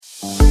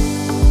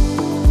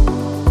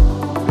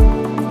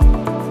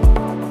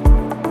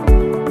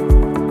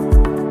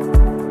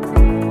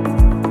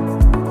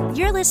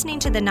listening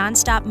to the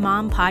Nonstop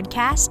Mom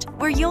podcast,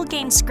 where you'll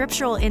gain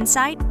scriptural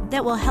insight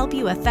that will help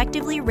you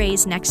effectively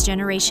raise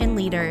next-generation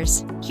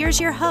leaders. Here's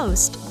your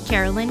host,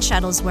 Carolyn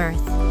Shuttlesworth.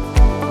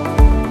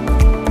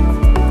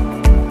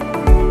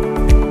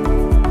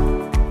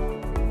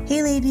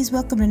 Hey ladies,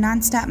 welcome to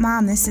Nonstop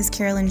Mom. This is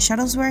Carolyn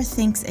Shuttlesworth.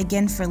 Thanks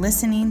again for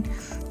listening.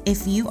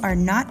 If you are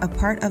not a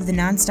part of the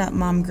Nonstop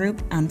Mom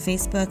group on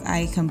Facebook,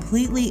 I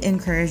completely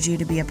encourage you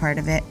to be a part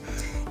of it.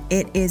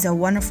 It is a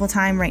wonderful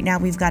time. Right now,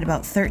 we've got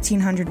about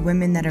 1,300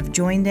 women that have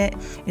joined it.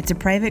 It's a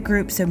private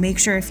group, so make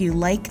sure if you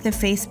like the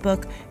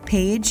Facebook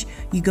page,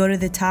 you go to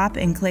the top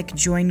and click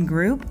Join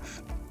Group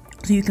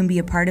so you can be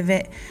a part of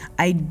it.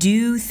 I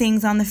do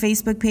things on the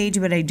Facebook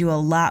page, but I do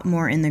a lot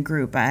more in the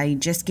group. I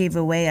just gave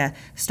away a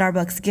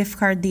Starbucks gift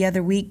card the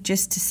other week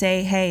just to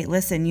say, hey,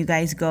 listen, you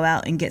guys go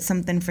out and get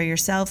something for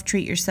yourself,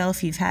 treat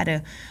yourself. You've had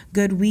a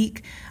good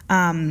week.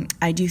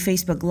 I do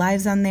Facebook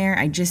Lives on there.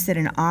 I just did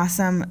an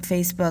awesome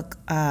Facebook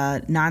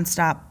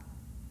Nonstop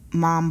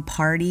Mom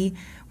party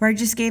where I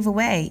just gave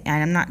away,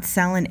 and I'm not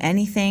selling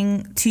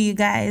anything to you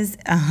guys.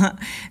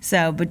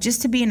 But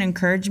just to be an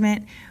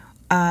encouragement.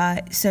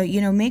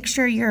 Make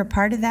sure you're a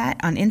part of that.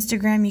 On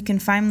Instagram, you can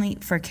find me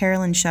for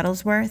Carolyn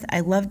Shuttlesworth. I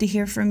love to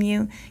hear from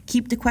you.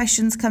 Keep the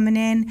questions coming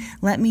in.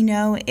 Let me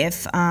know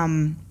if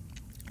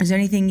there's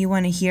anything you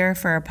want to hear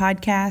for a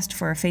podcast,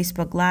 for a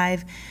Facebook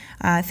Live.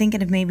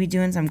 Thinking of maybe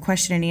doing some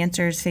question and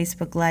answers,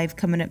 Facebook Live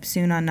coming up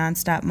soon on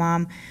Nonstop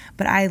Mom.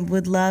 But I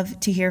would love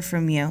to hear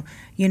from you.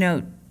 You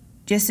know,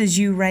 just as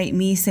you write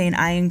me saying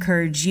I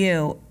encourage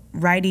you,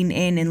 writing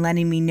in and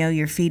letting me know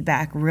your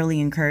feedback really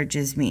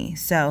encourages me.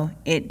 So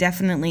it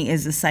definitely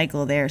is a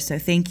cycle there. So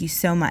thank you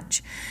so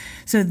much.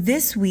 So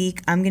this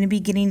week I'm going to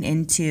be getting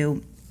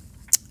into,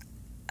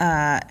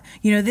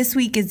 this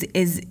week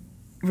is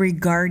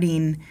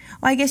regarding,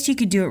 well, I guess you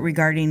could do it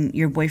regarding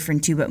your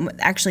boyfriend too, but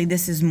actually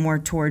this is more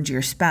towards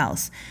your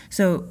spouse.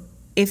 So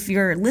if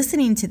you're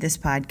listening to this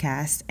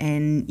podcast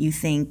and you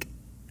think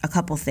a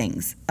couple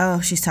things,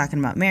 oh, she's talking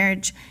about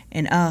marriage,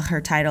 and oh,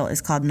 her title is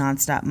called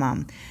Nonstop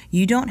Mom.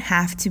 You don't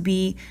have to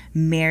be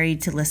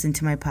married to listen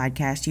to my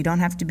podcast. You don't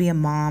have to be a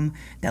mom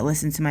that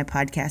listens to my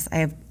podcast. I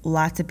have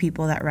lots of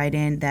people that write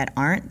in that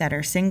aren't, that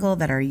are single,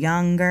 that are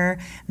younger,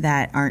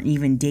 that aren't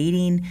even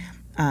dating.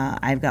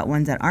 I've got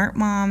ones that aren't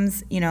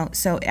moms,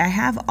 so I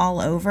have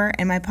all over,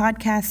 and my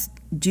podcasts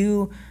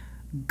do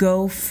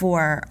go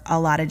for a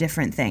lot of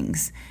different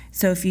things.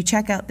 So if you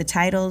check out the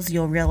titles,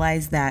 you'll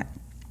realize that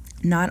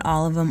not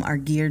all of them are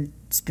geared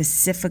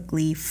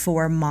specifically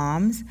for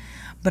moms,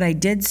 but I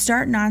did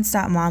start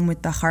Nonstop Mom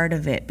with the heart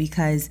of it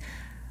because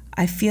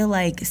I feel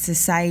like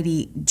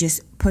society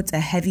just puts a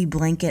heavy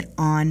blanket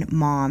on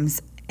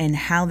moms and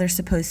how they're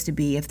supposed to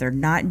be. If they're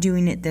not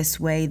doing it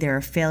this way, they're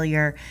a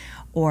failure,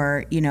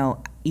 or,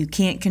 you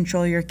can't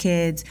control your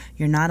kids.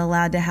 You're not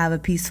allowed to have a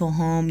peaceful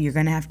home. You're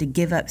going to have to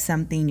give up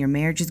something. Your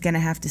marriage is going to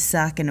have to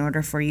suck in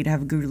order for you to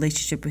have a good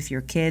relationship with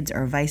your kids,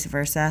 or vice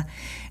versa.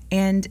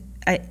 And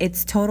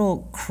it's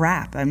total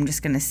crap. I'm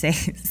just going to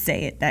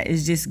say it. That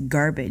is just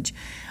garbage.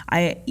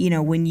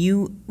 When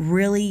you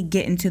really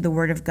get into the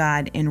Word of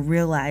God and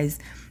realize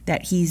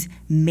that He's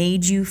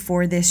made you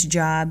for this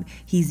job,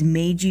 He's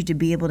made you to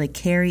be able to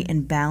carry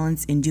and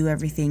balance and do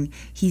everything.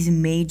 He's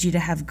made you to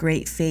have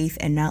great faith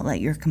and not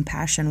let your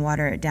compassion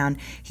water it down.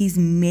 He's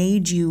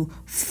made you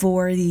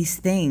for these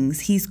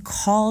things. He's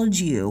called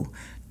you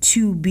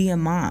to be a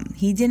mom.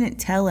 He didn't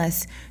tell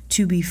us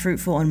to be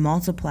fruitful and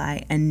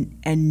multiply and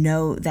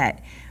know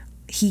that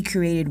He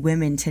created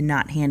women to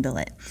not handle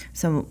it.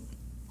 So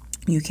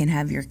you can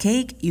have your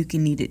cake, you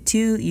can eat it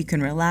too, you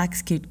can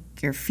relax, kick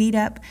your feet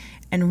up,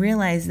 and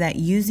realize that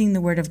using the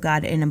Word of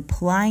God and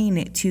applying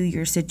it to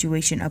your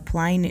situation,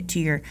 applying it to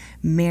your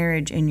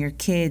marriage and your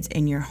kids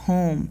and your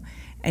home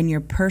and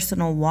your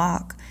personal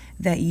walk,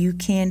 that you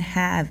can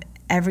have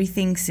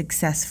everything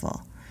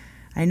successful.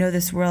 I know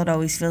this world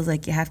always feels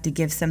like you have to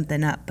give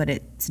something up, but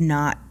it's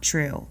not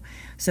true.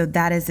 So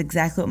that is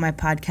exactly what my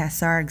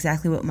podcasts are,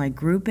 exactly what my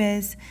group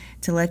is,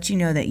 to let you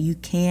know that you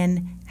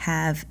can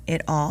have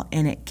it all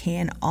and it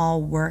can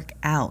all work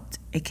out.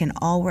 It can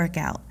all work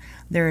out.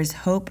 There is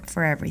hope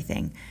for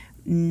everything.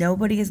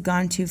 Nobody has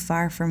gone too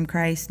far from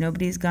Christ.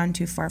 Nobody has gone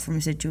too far from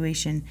a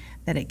situation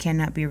that it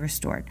cannot be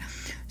restored.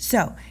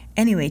 So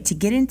anyway, to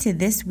get into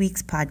this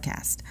week's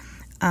podcast,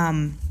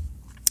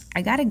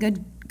 I got a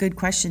good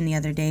question the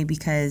other day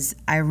because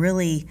I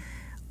really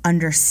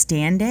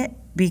understand it,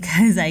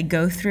 because I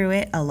go through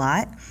it a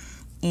lot,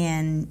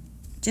 and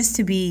just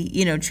to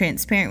be,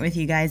 transparent with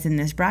you guys in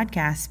this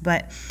broadcast,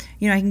 but,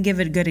 I can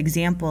give it a good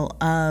example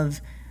of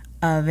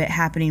it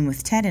happening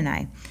with Ted and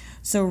I.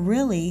 So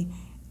really,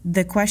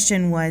 the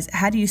question was,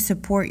 how do you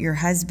support your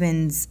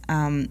husband's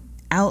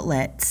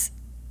outlets?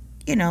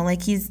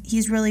 Like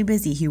he's really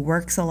busy. He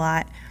works a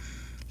lot.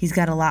 He's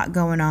got a lot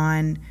going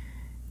on.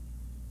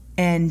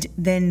 And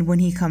then when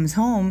he comes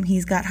home,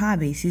 he's got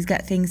hobbies. He's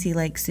got things he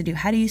likes to do.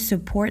 How do you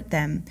support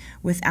them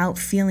without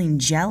feeling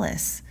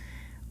jealous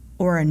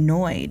or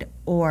annoyed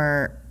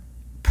or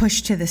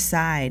pushed to the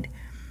side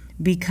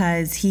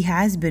because he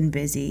has been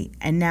busy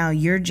and now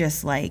you're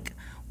just like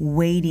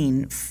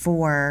waiting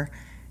for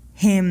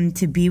him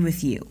to be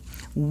with you,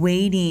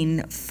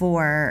 waiting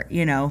for,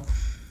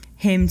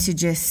 him to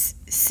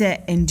just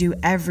sit and do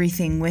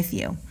everything with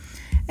you.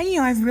 And,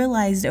 I've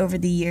realized over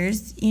the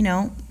years,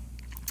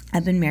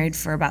 I've been married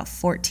for about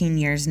 14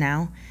 years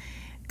now,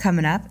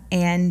 coming up,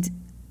 and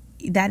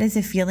that is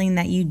a feeling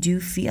that you do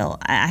feel.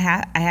 I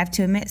have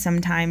to admit,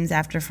 sometimes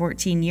after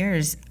 14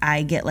 years,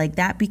 I get like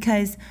that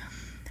because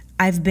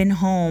I've been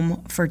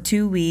home for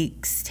 2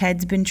 weeks.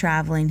 Ted's been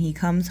traveling. He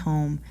comes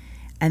home,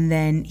 and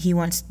then he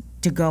wants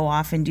to go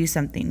off and do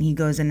something. He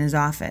goes in his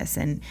office.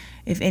 And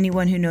if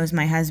anyone who knows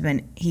my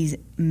husband, he's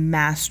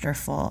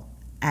masterful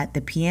at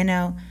the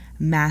piano,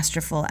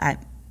 masterful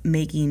at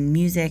making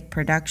music,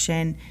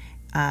 production.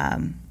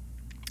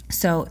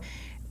 So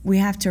we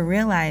have to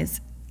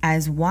realize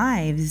as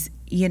wives,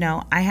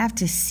 I have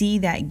to see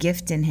that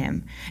gift in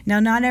him.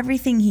 Now, not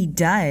everything he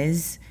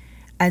does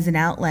as an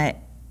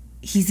outlet,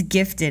 he's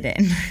gifted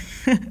in.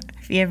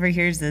 If he ever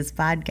hears this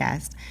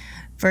podcast.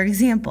 For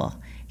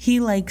example, he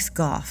likes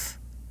golf.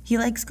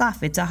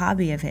 It's a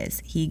hobby of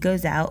his. He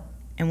goes out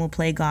and will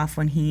play golf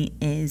when he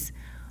is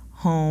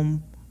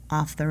home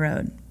off the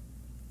road.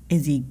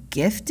 Is he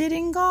gifted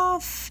in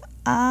golf?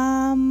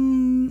 I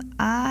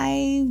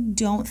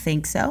don't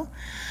think so.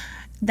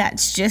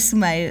 That's just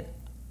my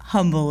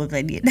humble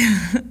opinion.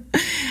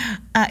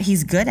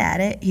 He's good at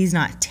it. He's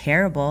not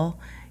terrible.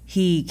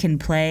 He can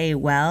play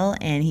well,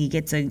 and he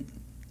gets a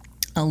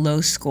low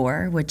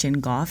score, which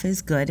in golf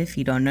is good if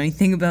you don't know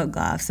anything about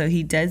golf. So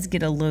he does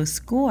get a low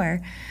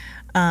score.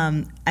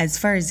 As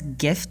far as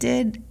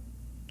gifted,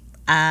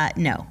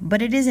 no,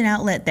 but it is an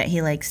outlet that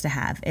he likes to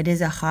have. It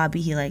is a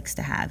hobby he likes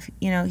to have.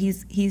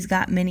 He's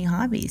got many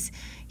hobbies.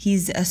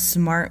 He's a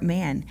smart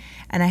man,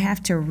 and I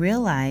have to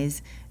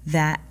realize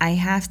that I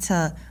have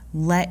to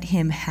let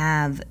him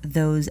have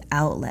those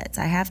outlets.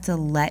 I have to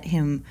let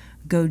him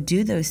go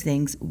do those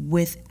things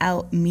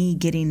without me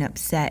getting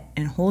upset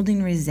and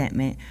holding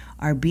resentment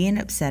or being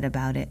upset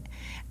about it.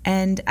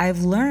 And I've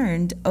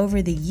learned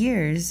over the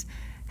years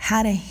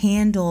how to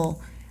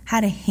handle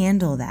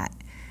that.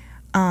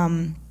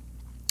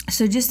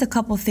 So just a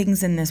couple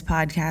things in this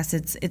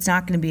podcast. It's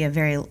not going to be a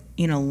very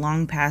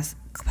long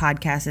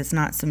podcast. It's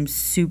not some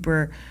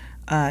super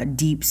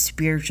deep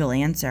spiritual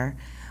answer,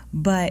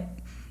 but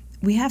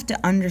we have to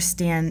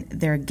understand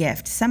their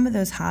gift. Some of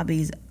those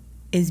hobbies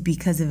is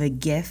because of a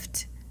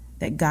gift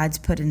that God's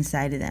put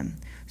inside of them.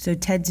 So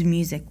Ted's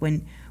music,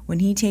 when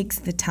he takes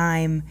the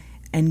time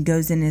and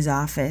goes in his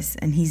office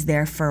and he's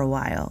there for a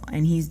while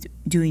and he's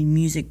doing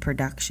music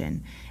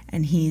production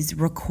and he's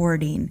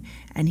recording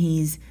and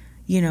he's,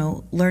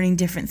 learning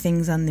different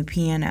things on the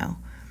piano,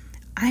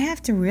 I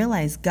have to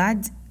realize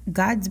God's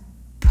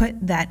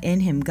put that in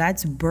him.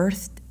 God's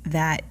birthed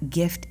that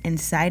gift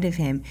inside of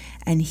him,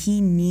 and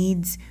he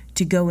needs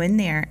to go in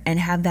there and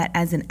have that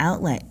as an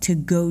outlet to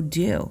go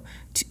do.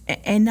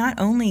 And not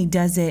only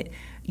does it,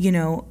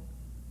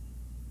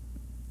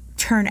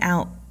 turn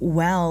out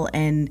well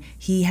and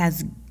he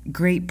has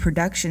great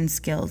production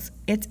skills,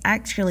 it's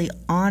actually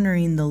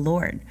honoring the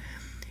Lord.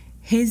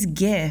 His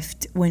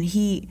gift, when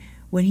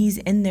he's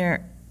in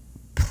there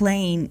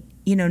playing,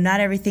 not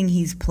everything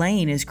he's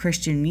playing is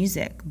Christian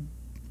music,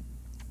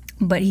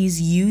 but he's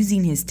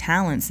using his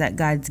talents that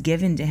God's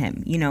given to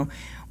him.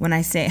 When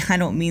I say, I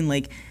don't mean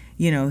like,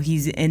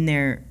 he's in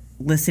there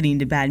listening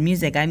to bad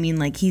music. I mean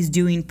like he's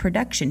doing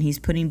production. He's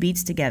putting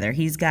beats together.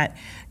 He's got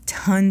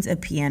tons of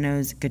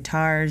pianos,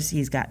 guitars.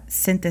 He's got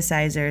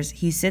synthesizers.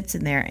 He sits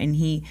in there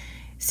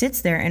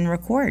and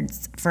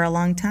records for a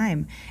long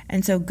time.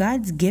 And so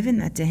God's given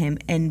that to him.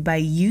 And by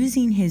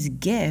using his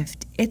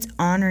gift, it's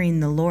honoring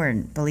the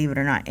Lord, believe it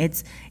or not.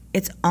 It's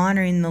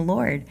honoring the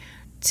Lord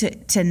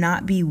to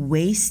not be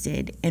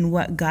wasted in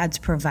what God's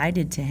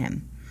provided to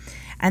him.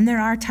 And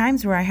there are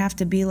times where I have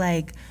to be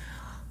like,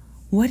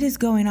 what is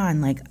going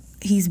on? Like,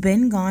 he's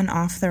been gone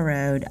off the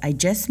road. I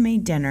just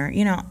made dinner.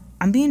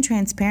 I'm being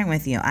transparent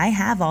with you. I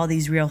have all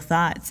these real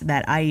thoughts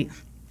that I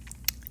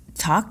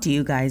talk to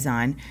you guys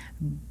on,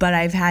 but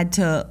I've had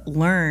to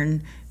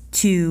learn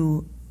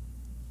to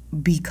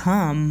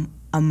become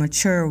a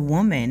mature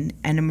woman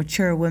and a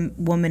mature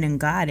woman in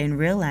God and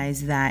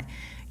realize that,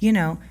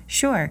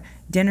 sure,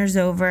 dinner's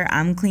over,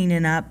 I'm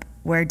cleaning up,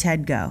 where'd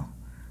Ted go?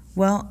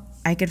 Well,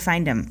 I could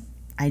find him.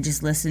 I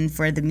just listened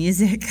for the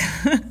music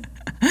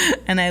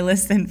and I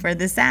listen for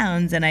the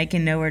sounds and I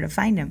can know where to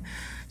find him.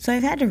 So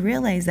I've had to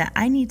realize that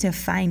I need to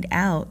find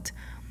out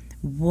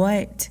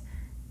what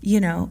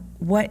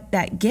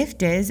that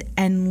gift is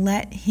and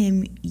let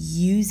him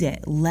use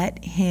it.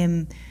 Let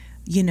him,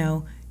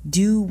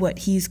 do what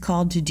he's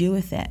called to do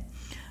with it.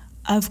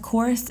 Of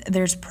course,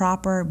 there's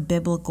proper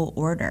biblical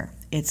order.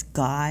 It's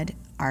God,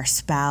 our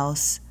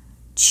spouse,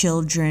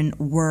 children,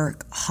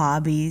 work,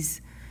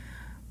 hobbies.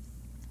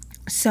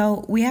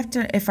 So we have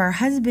to, if our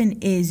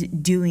husband is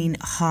doing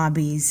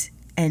hobbies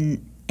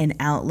and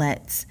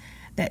outlets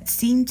that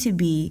seem to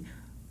be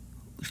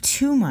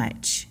too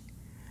much.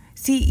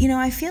 See,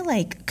 I feel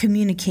like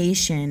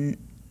communication,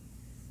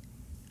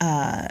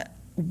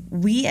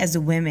 we as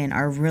women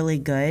are really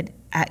good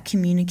at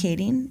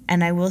communicating.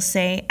 And I will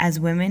say, as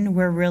women,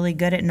 we're really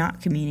good at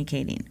not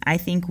communicating. I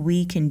think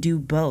we can do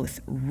both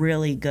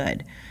really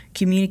good,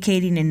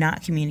 communicating and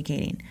not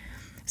communicating.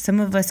 Some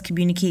of us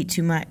communicate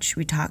too much.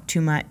 We talk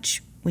too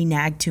much. We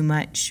nag too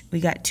much. We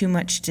got too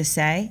much to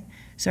say.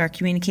 So our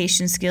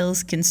communication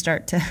skills can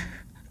start to,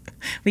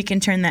 we can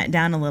turn that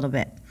down a little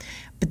bit.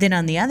 But then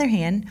on the other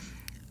hand,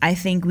 I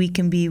think we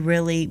can be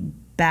really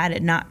bad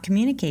at not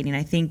communicating.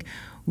 I think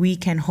we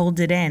can hold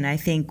it in. I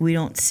think we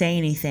don't say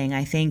anything.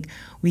 I think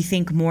we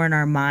think more in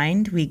our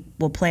mind. We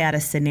will play out a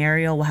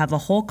scenario. We'll have a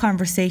whole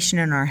conversation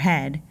in our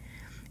head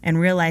and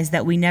realize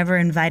that we never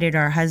invited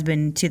our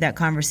husband to that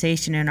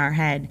conversation in our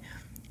head.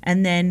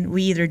 And then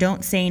we either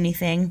don't say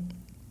anything,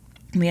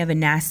 we have a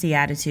nasty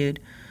attitude,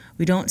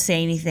 we don't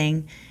say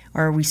anything,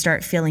 or we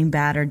start feeling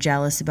bad or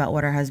jealous about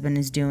what our husband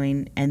is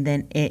doing, and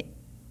then it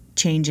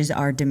changes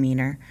our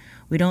demeanor.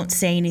 We don't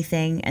say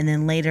anything, and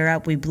then later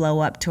up we blow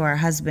up to our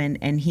husband,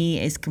 and he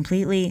is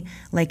completely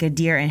like a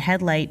deer in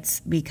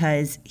headlights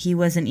because he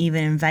wasn't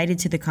even invited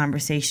to the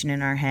conversation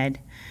in our head.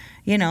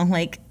 You know,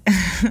 like,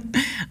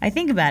 I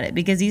think about it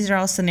because these are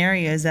all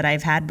scenarios that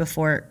I've had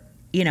before,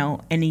 you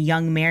know, in a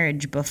young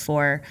marriage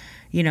before,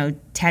 you know,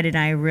 Ted and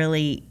I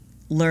really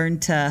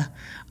learned to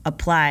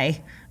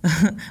apply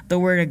the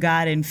Word of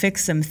God and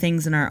fix some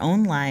things in our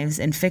own lives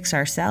and fix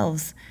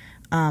ourselves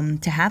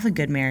to have a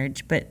good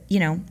marriage. But, you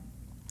know,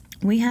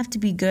 we have to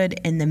be good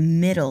in the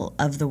middle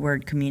of the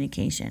word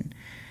communication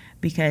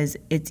because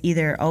it's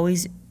either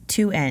always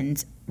two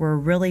ends. We're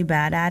really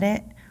bad at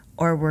it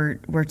or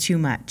we're too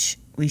much.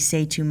 We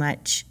say too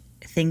much,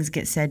 things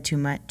get said too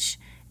much,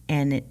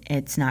 and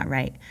it's not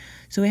right.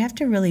 So we have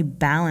to really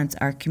balance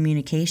our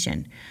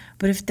communication.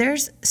 But if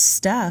there's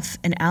stuff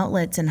and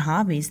outlets and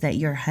hobbies that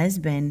your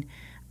husband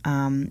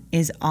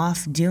is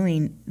off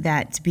doing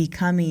that's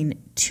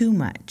becoming too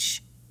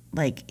much,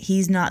 like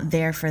he's not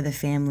there for the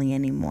family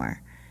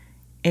anymore,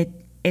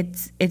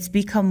 it's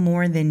become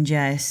more than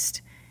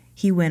just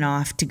he went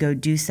off to go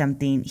do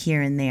something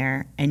here and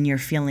there and you're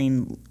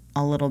feeling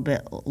a little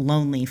bit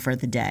lonely for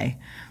the day.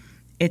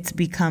 It's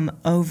become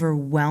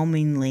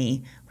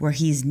overwhelmingly where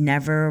he's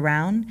never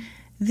around.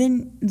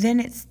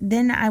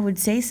 Then I would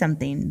say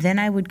something. Then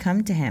I would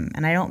come to him.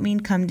 And I don't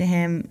mean come to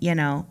him, you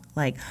know,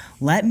 like,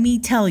 let me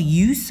tell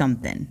you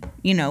something,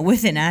 you know,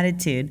 with an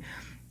attitude.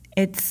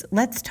 It's,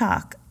 let's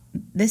talk.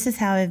 This is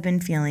how I've been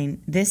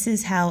feeling. This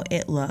is how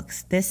it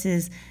looks. This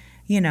is,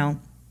 you know,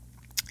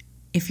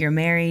 if you're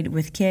married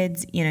with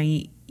kids,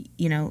 you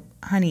know,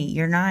 honey,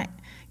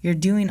 you're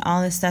doing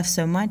all this stuff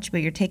so much,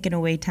 but you're taking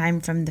away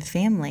time from the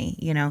family.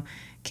 You know,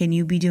 can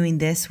you be doing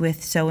this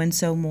with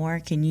so-and-so more?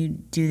 Can you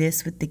do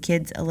this with the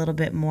kids a little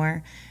bit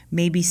more?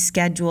 Maybe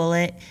schedule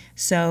it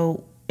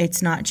so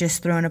it's not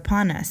just thrown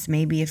upon us.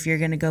 Maybe if you're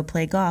going to go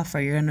play golf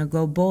or you're going to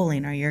go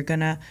bowling or you're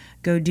going to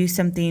go do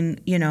something,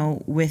 you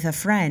know, with a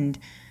friend,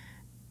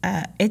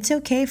 it's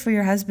okay for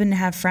your husband to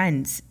have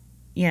friends,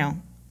 you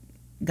know,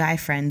 guy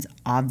friends,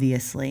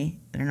 obviously.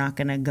 They're not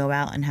going to go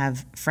out and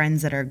have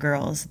friends that are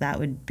girls. That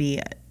would be,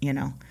 you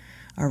know,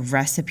 a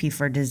recipe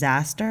for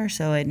disaster.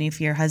 So, and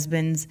if your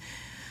husbands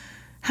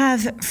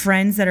have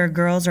friends that are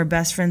girls or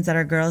best friends that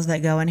are girls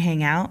that go and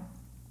hang out,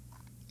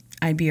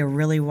 I'd be a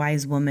really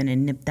wise woman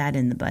and nip that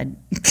in the bud.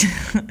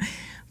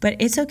 But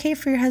it's okay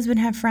for your husband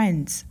to have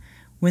friends.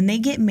 When they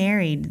get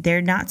married,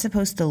 they're not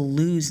supposed to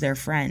lose their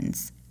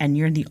friends, and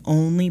you're the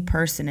only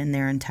person in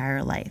their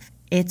entire life.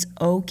 It's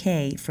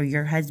okay for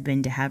your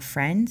husband to have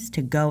friends,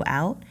 to go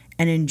out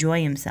and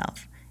enjoy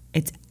himself.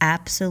 It's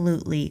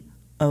absolutely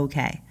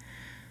okay.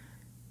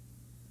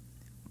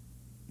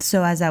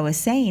 So as I was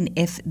saying,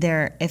 if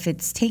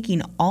it's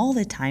taking all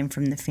the time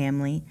from the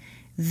family,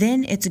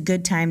 then it's a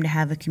good time to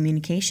have a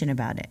communication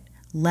about it.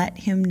 Let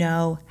him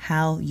know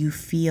how you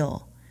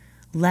feel.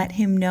 Let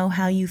him know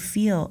how you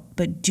feel,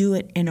 but do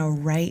it in a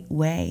right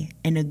way,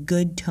 in a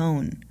good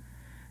tone.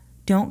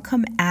 Don't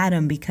come at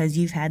him because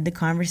you've had the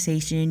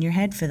conversation in your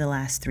head for the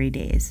last 3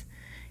 days.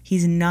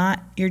 He's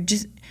not, you're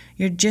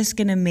just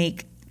going to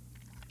make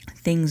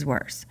things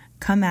worse.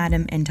 Come at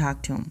him and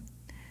talk to him.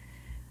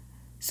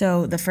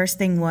 So the first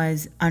thing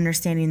was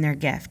understanding their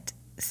gift.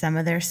 Some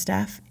of their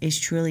stuff is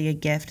truly a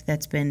gift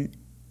that's been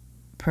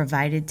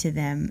provided to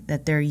them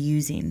that they're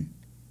using,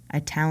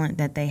 a talent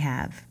that they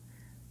have.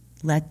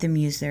 Let them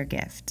use their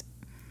gift.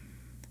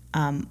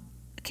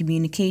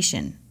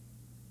 Communication.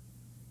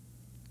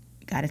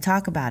 Got to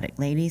talk about it,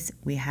 ladies.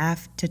 We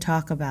have to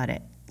talk about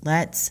it.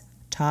 Let's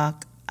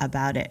talk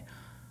about it.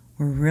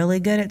 We're really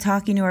good at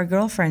talking to our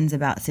girlfriends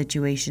about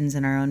situations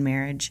in our own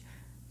marriage,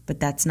 but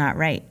that's not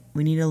right.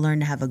 We need to learn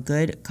to have a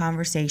good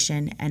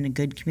conversation and a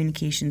good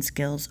communication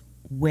skills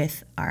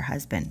with our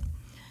husband.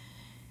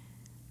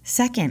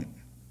 Second,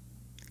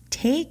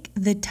 take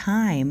the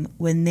time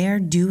when they're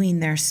doing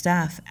their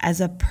stuff as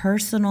a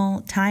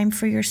personal time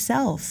for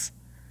yourself.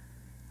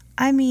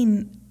 I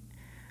mean,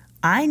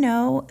 I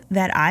know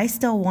that I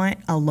still want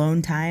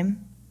alone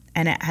time,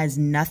 and it has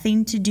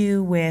nothing to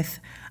do with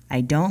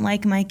I don't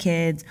like my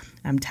kids.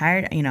 I'm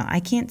tired. You know, I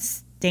can't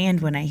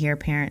stand when I hear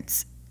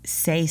parents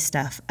say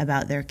stuff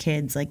about their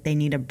kids like they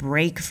need a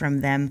break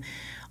from them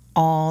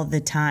all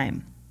the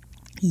time.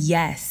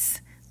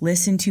 Yes,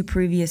 listen to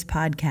previous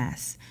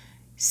podcasts.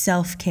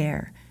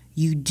 Self-care.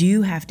 You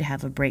do have to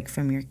have a break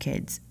from your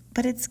kids,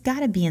 but it's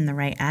got to be in the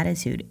right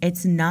attitude.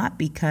 It's not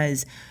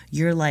because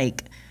you're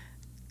like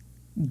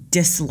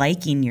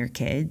disliking your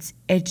kids.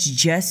 It's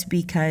just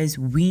because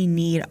we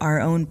need our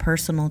own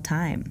personal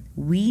time.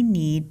 We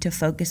need to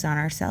focus on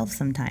ourselves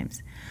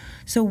sometimes.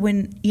 So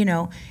when,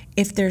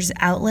 if there's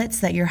outlets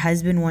that your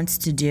husband wants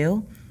to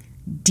do,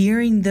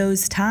 during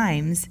those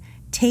times,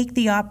 take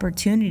the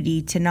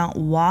opportunity to not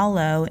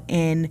wallow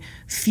in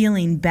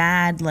feeling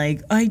bad,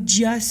 like, I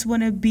just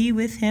want to be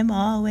with him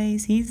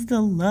always. He's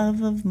the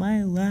love of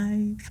my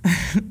life.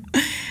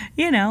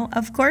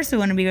 Of course we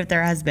want to be with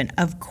our husband.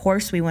 Of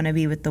course we want to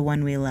be with the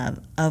one we love.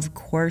 Of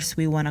course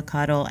we want to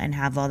cuddle and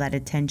have all that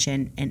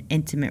attention and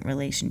intimate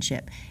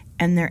relationship.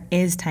 And there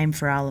is time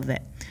for all of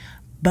it.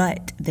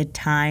 But the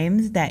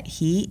times that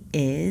he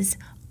is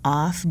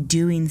off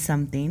doing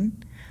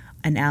something,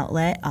 an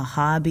outlet, a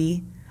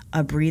hobby,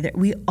 a breather,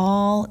 we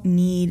all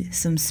need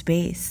some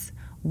space.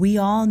 We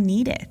all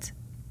need it.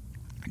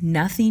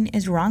 Nothing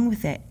is wrong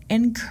with it.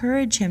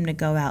 Encourage him to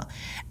go out.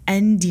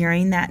 And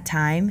during that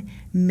time,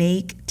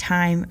 make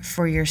time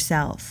for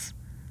yourself.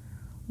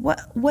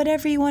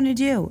 Whatever you want to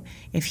do.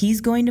 If he's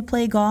going to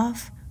play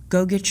golf,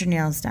 go get your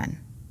nails done.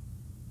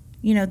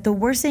 The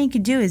worst thing you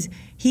could do is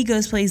he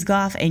goes plays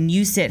golf and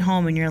you sit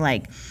home and you're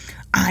like,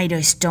 I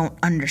just don't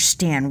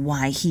understand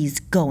why he's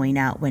going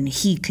out when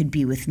he could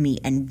be with me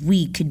and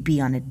we could be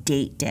on a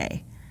date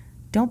day.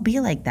 Don't be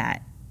like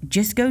that.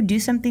 Just go do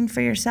something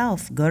for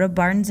yourself. Go to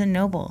Barnes &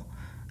 Noble.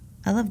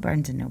 I love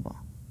Barnes & Noble.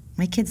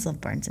 My kids love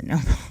Barnes &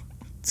 Noble.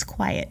 It's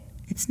quiet.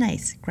 It's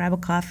nice. Grab a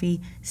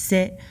coffee,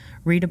 sit,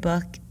 read a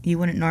book you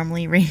wouldn't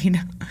normally read.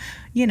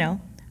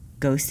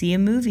 Go see a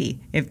movie.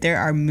 If there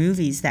are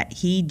movies that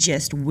he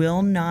just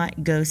will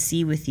not go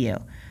see with you,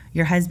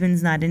 your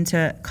husband's not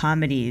into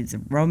comedies,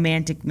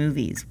 romantic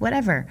movies,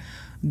 whatever,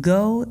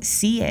 go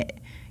see it.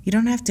 You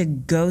don't have to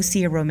go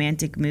see a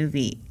romantic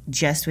movie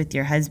just with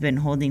your husband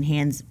holding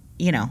hands.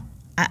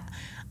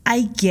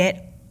 I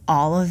get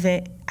all of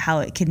it, how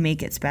it can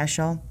make it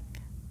special,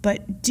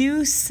 but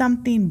do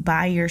something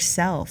by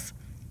yourself.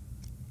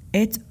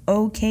 It's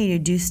okay to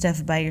do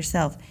stuff by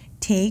yourself.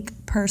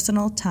 Take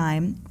personal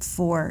time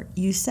for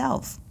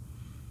yourself.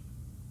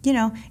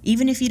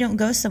 Even if you don't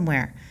go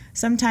somewhere.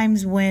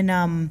 Sometimes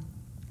when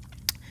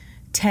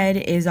Ted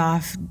is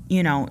off,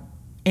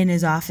 in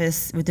his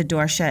office with the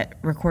door shut,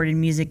 recording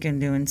music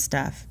and doing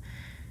stuff,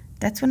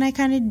 that's when I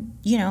kind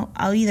of,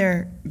 I'll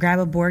either grab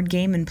a board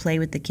game and play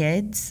with the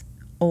kids,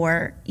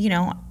 or,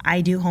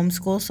 I do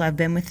homeschool, so I've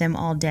been with them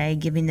all day,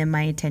 giving them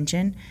my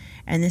attention,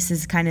 and this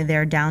is kind of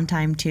their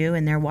downtime too,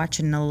 and they're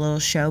watching a little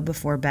show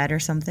before bed or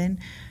something.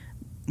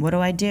 What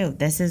do?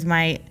 This is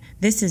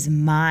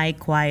my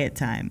quiet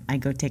time. I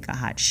go take a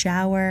hot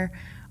shower.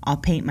 I'll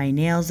paint my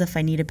nails if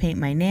I need to paint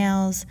my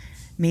nails.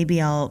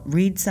 Maybe I'll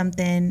read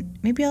something.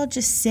 Maybe I'll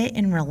just sit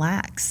and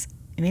relax.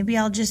 Maybe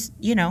I'll just,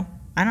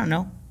 I don't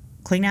know,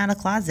 clean out a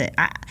closet.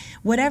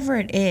 Whatever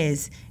it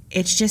is,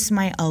 it's just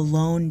my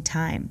alone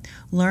time.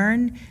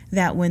 Learn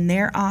that when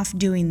they're off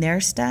doing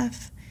their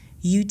stuff,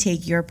 you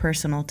take your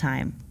personal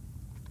time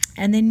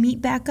and then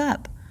meet back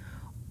up.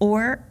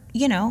 Or,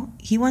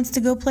 he wants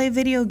to go play a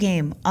video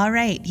game. All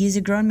right, he's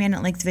a grown man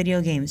that likes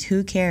video games.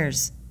 Who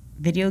cares?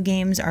 Video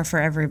games are for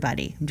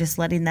everybody. I'm just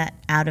letting that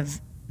out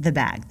of the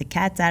bag. The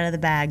cat's out of the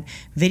bag.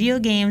 Video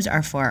games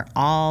are for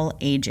all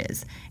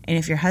ages. And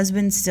if your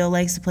husband still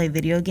likes to play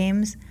video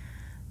games,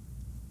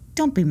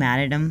 don't be mad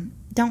at him.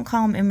 Don't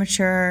call him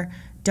immature.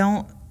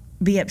 Don't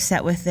be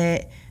upset with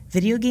it.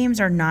 Video games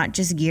are not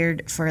just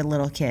geared for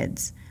little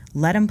kids.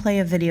 Let him play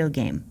a video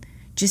game.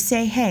 Just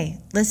say, hey,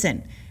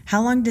 listen,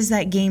 how long does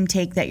that game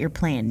take that you're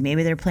playing?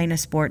 Maybe they're playing a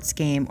sports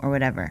game or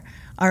whatever.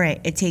 All right,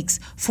 it takes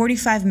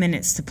 45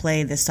 minutes to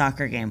play the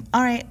soccer game.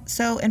 All right,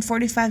 so in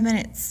 45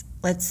 minutes,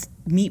 let's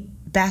meet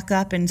back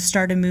up and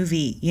start a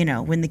movie,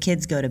 when the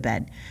kids go to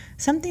bed.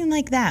 Something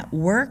like that.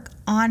 Work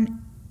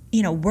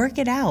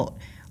it out.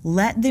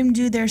 Let them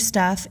do their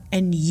stuff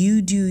and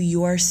you do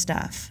your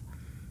stuff.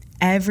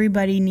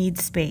 Everybody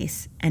needs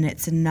space, and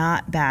it's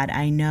not bad.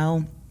 I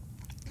know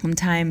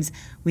sometimes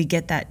we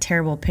get that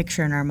terrible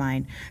picture in our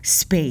mind.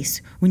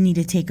 Space. We need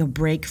to take a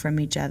break from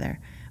each other.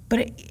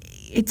 But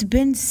it's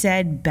been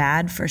said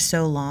bad for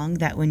so long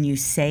that when you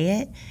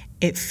say it,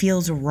 it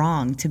feels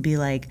wrong to be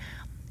like,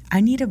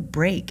 I need a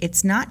break.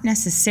 It's not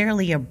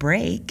necessarily a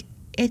break.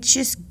 It's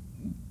just,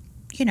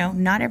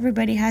 not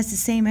everybody has the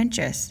same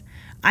interests.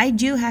 I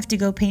do have to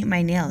go paint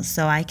my nails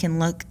so I can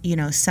look,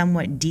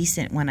 somewhat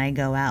decent when I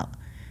go out.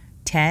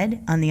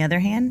 Ted, on the other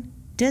hand,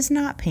 does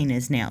not paint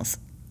his nails.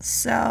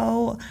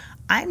 So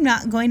I'm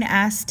not going to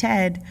ask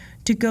Ted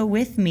to go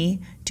with me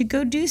to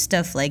go do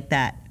stuff like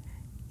that.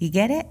 You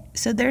get it?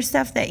 So there's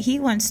stuff that he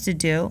wants to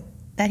do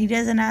that he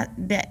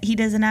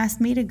doesn't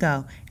ask me to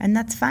go, and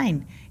that's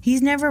fine.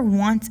 He's never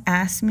once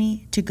asked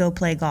me to go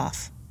play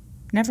golf.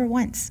 Never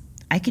once.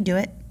 I could do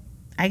it.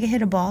 I could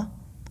hit a ball.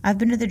 I've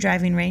been to the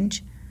driving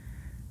range.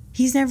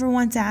 He's never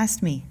once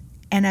asked me.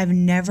 And I've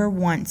never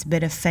once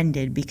been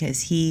offended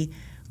because he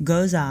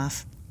goes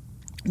off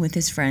with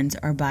his friends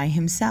or by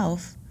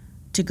himself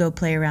to go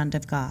play a round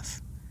of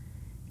golf.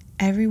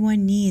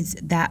 Everyone needs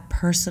that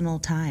personal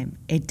time.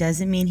 It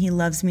doesn't mean he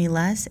loves me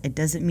less. It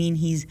doesn't mean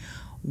he's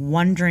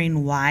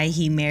wondering why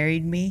he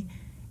married me.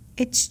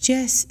 It's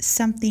just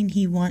something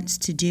he wants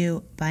to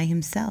do by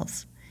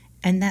himself.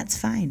 And that's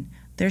fine.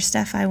 There's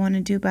stuff I want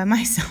to do by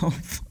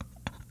myself.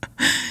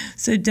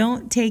 So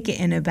don't take it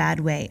in a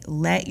bad way.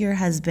 Let your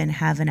husband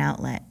have an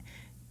outlet.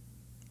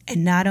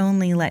 And not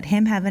only let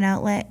him have an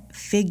outlet,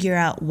 figure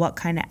out what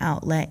kind of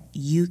outlet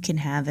you can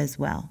have as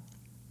well.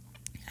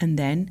 And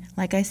then,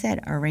 like I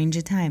said, arrange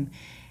a time.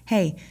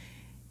 Hey,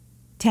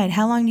 Ted,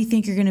 how long do you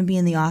think you're going to be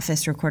in the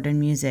office recording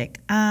music?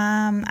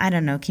 I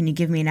don't know. Can you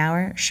give me an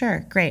hour?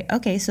 Sure. Great.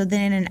 Okay. So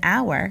then in an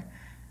hour,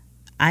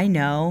 I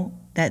know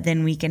that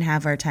then we can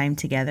have our time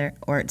together,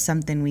 or it's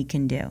something we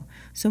can do.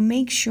 So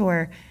make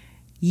sure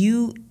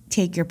you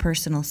take your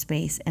personal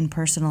space and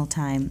personal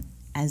time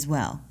as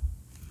well.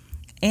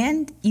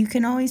 And you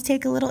can always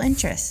take a little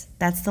interest.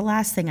 That's the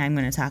last thing I'm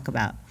going to talk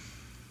about.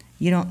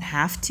 You don't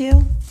have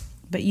to,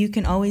 but you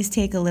can always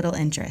take a little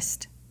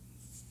interest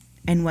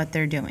in what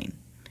they're doing.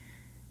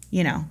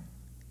 You know,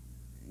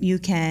 you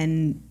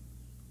can,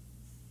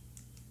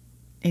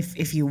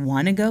 if you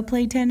want to go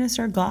play tennis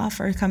or golf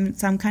or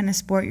some kind of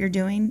sport you're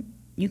doing,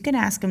 you can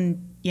ask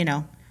them,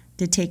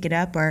 to take it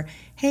up, or,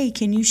 hey,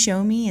 can you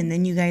show me? And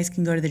then you guys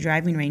can go to the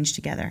driving range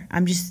together.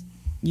 I'm just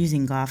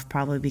using golf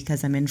probably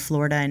because I'm in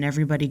Florida and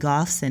everybody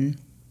golfs, and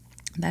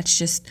that's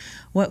just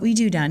what we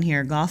do down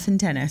here, golf and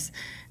tennis.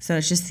 So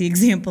it's just the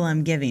example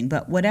I'm giving.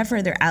 But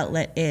whatever their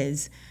outlet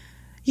is,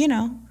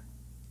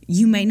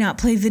 you may not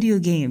play video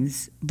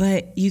games,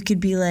 but you could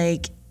be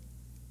like,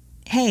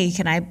 hey,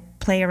 can I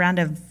play a round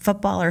of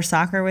football or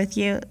soccer with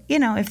you?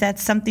 If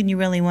that's something you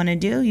really want to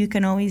do, you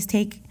can always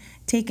take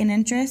an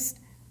interest.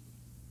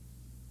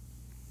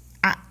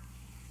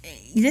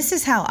 This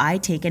is how I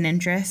take an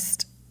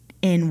interest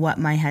in what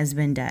my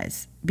husband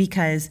does,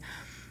 because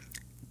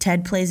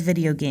Ted plays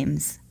video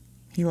games.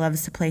 He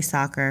loves to play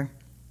soccer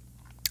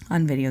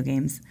on video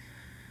games.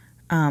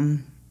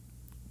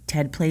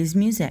 Ted plays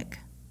music.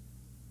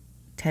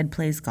 Ted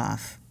plays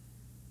golf.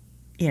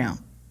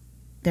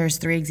 There's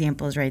 3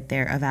 examples right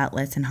there of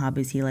outlets and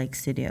hobbies he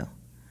likes to do.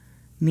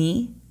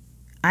 Me,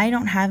 I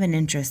don't have an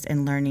interest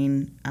in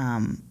learning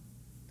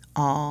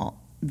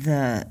all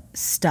the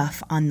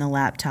stuff on the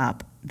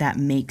laptop that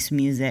makes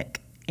music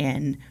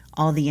and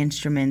all the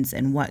instruments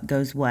and what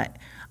goes what.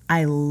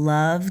 I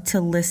love to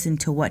listen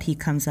to what he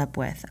comes up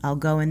with. I'll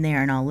go in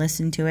there and I'll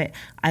listen to it.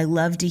 I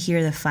love to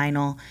hear the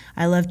final.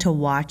 I love to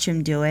watch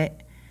him do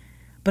it,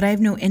 but I have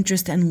no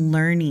interest in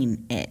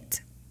learning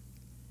it.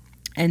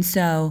 And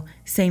so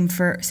same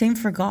for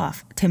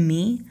golf. To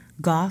me,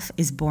 golf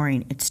is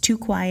boring. It's too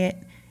quiet.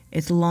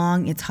 It's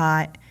long. It's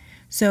hot.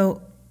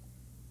 So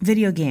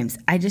video games,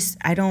 I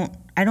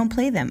don't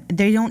play them.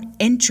 They don't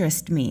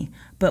interest me.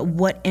 But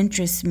what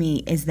interests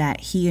me is that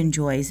he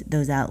enjoys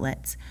those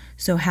outlets.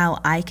 So how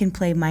I can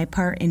play my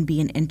part in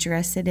being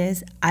interested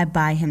is I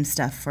buy him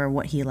stuff for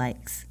what he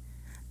likes.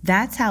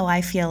 That's how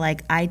I feel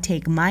like I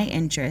take my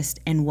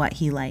interest in what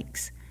he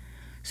likes.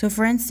 So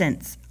for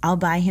instance, I'll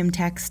buy him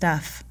tech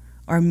stuff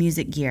or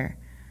music gear.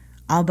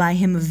 I'll buy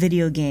him a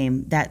video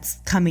game that's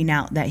coming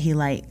out that he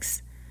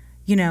likes.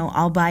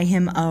 I'll buy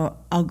him a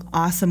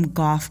awesome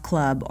golf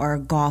club or a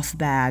golf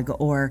bag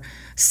or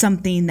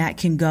something that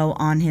can go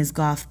on his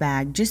golf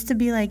bag, just to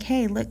be like,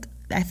 hey, look,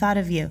 I thought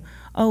of you.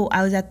 Oh,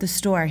 I was at the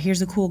store.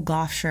 Here's a cool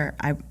golf shirt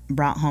I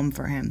brought home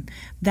for him.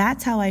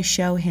 That's how I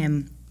show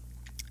him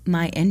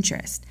my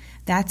interest.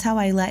 That's how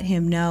I let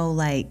him know,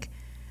 like,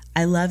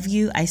 I love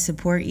you. I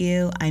support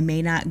you. I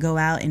may not go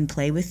out and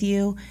play with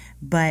you,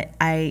 but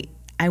I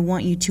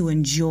want you to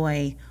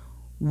enjoy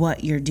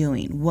what you're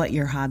doing, what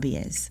your hobby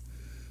is.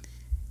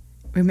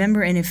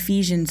 Remember in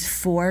Ephesians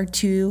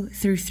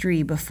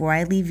 4:2-3, before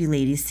I leave you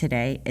ladies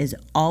today, is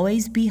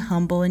always be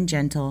humble and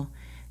gentle,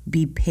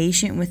 be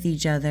patient with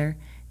each other,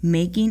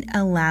 making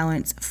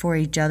allowance for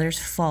each other's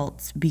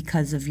faults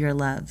because of your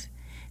love.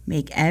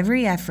 Make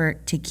every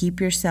effort to keep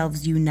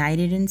yourselves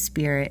united in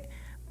spirit,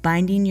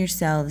 binding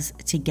yourselves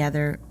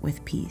together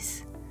with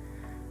peace.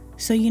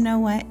 So you know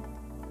what?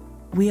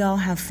 We all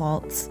have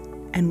faults,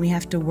 and we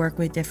have to work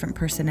with different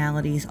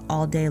personalities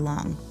all day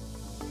long.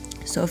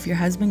 So if your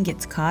husband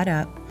gets caught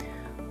up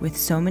with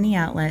so many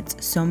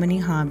outlets, so many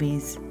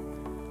hobbies,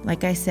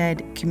 like I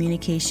said,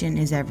 communication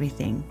is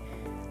everything.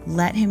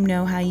 Let him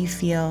know how you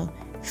feel.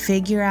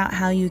 Figure out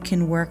how you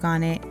can work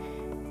on it.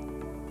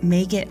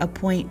 Make it a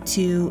point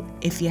to,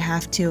 if you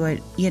have to,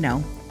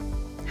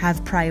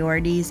 have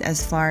priorities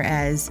as far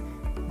as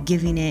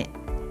giving it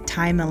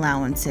time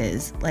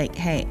allowances. Like,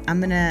 hey, I'm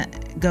going to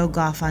go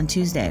golf on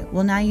Tuesday.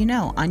 Well,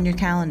 now on your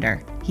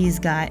calendar. He's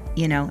got,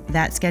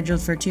 that scheduled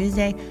for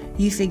Tuesday.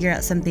 You figure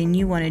out something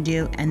you want to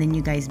do, and then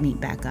you guys meet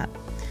back up.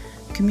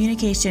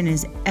 Communication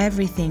is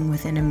everything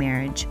within a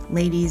marriage.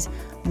 Ladies,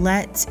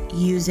 let's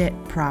use it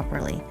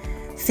properly.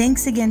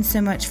 Thanks again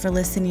so much for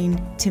listening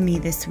to me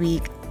this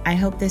week. I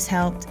hope this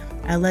helped.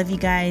 I love you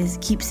guys.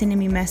 Keep sending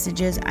me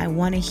messages. I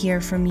want to hear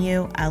from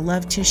you. I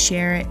love to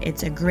share it.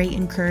 It's a great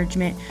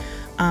encouragement.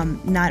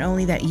 Not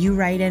only that you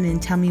write in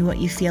and tell me what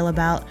you feel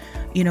about,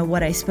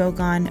 what I spoke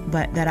on,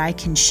 but that I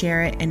can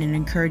share it and it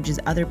encourages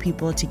other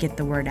people to get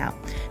the word out.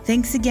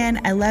 Thanks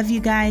again. I love you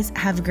guys.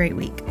 Have a great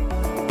week.